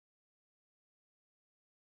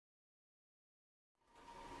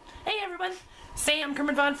Robin, Sam,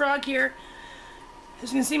 Kermit Von Frog here.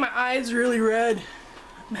 As you can see, my eyes are really red.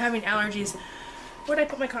 I'm having allergies. Where did I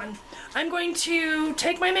put my cotton? I'm going to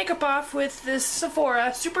take my makeup off with this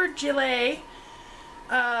Sephora Super Gilet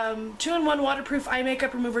 2-in-1 waterproof eye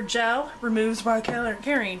makeup remover gel. Removes while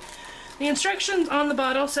carrying. The instructions on the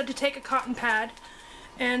bottle said to take a cotton pad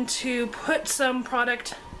and to put some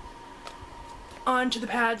product onto the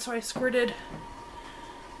pad, so I squirted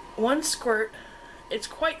one squirt. It's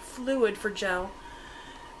quite fluid for gel.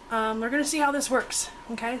 We're going to see how this works.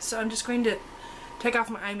 Okay, so I'm just going to take off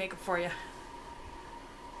my eye makeup for you.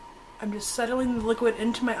 I'm just settling the liquid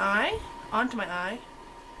into my eye, onto my eye,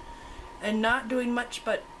 and not doing much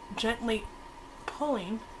but gently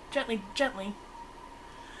pulling, gently.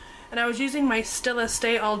 And I was using my Stila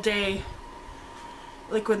Stay All Day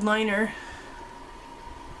liquid liner.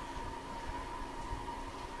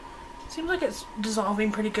 Seems like it's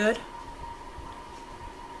dissolving pretty good.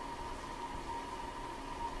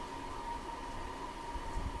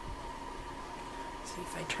 Let's see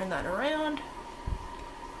if I turn that around.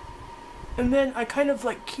 And then I kind of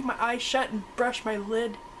like keep my eyes shut and brush my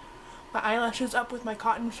lid, my eyelashes up with my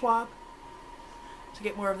cotton swab to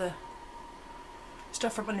get more of the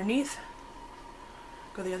stuff from underneath.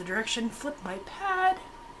 Go the other direction, flip my pad.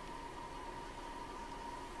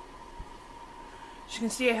 As you can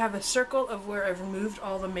see, I have a circle of where I've removed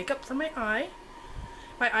all the makeup from my eye.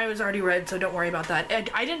 My eye was already red, so don't worry about that.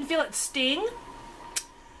 I didn't feel it sting.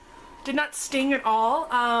 Did not sting at all.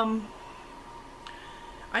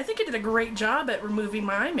 I think it did a great job at removing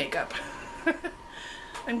my eye makeup.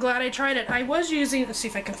 I'm glad I tried it. I was using, let's see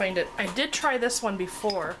if I can find it. I did try this one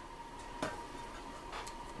before.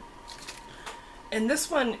 And this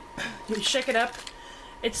one, you shake it up.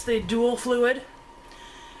 It's the dual fluid.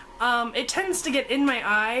 It tends to get in my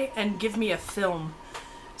eye and give me a film.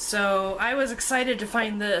 So I was excited to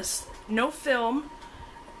find this. No film.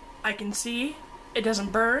 I can see. It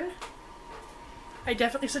doesn't burn. I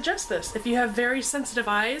definitely suggest this. If you have very sensitive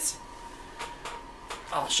eyes,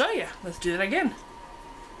 I'll show you. Let's do it again.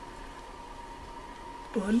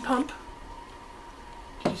 One pump.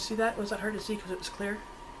 Did you see that? Was that hard to see because it was clear?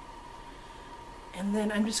 And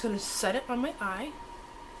then I'm just going to set it on my eye.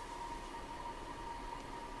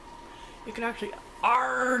 You can actually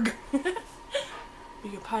arg.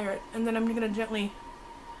 Be a pirate. And then I'm going to gently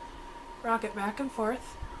rock it back and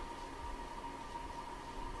forth.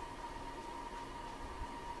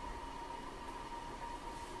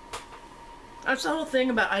 That's the whole thing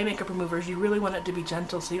about eye makeup removers. You really want it to be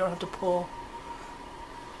gentle so you don't have to pull.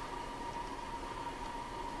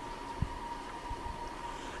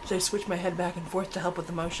 So I switch my head back and forth to help with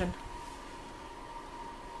the motion.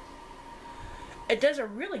 It does a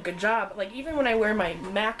really good job. Like even when I wear my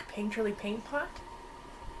MAC Painterly paint pot,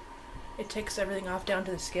 it takes everything off down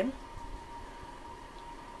to the skin.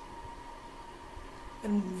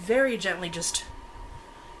 And very gently just,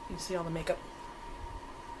 you can see all the makeup.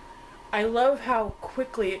 I love how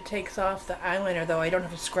quickly it takes off the eyeliner though. I don't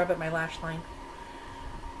have to scrub at my lash line.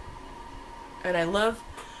 And I love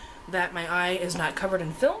that my eye is not covered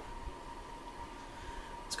in film.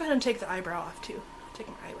 Let's go ahead and take the eyebrow off too. Take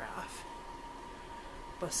my eyebrow off.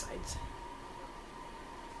 Both sides.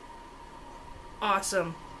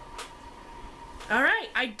 Awesome. Alright,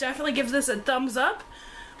 I definitely give this a thumbs up.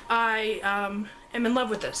 I am in love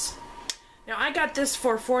with this. Now I got this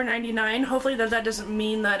for $4.99. Hopefully that doesn't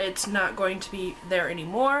mean that it's not going to be there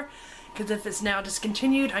anymore, because if it's now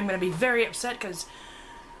discontinued, I'm going to be very upset because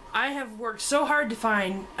I have worked so hard to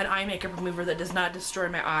find an eye makeup remover that does not destroy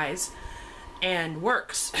my eyes and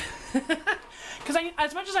works. Because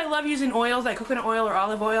as much as I love using oils like coconut oil or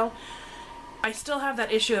olive oil, I still have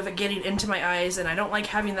that issue of it getting into my eyes, and I don't like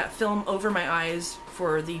having that film over my eyes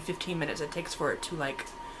for the 15 minutes it takes for it to like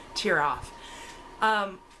tear off.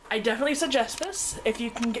 I definitely suggest this. If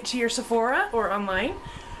you can get to your Sephora or online,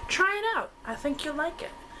 try it out. I think you'll like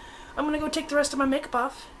it. I'm gonna go take the rest of my makeup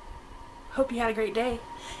off. Hope you had a great day.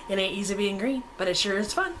 It ain't easy being green, but it sure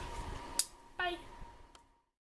is fun.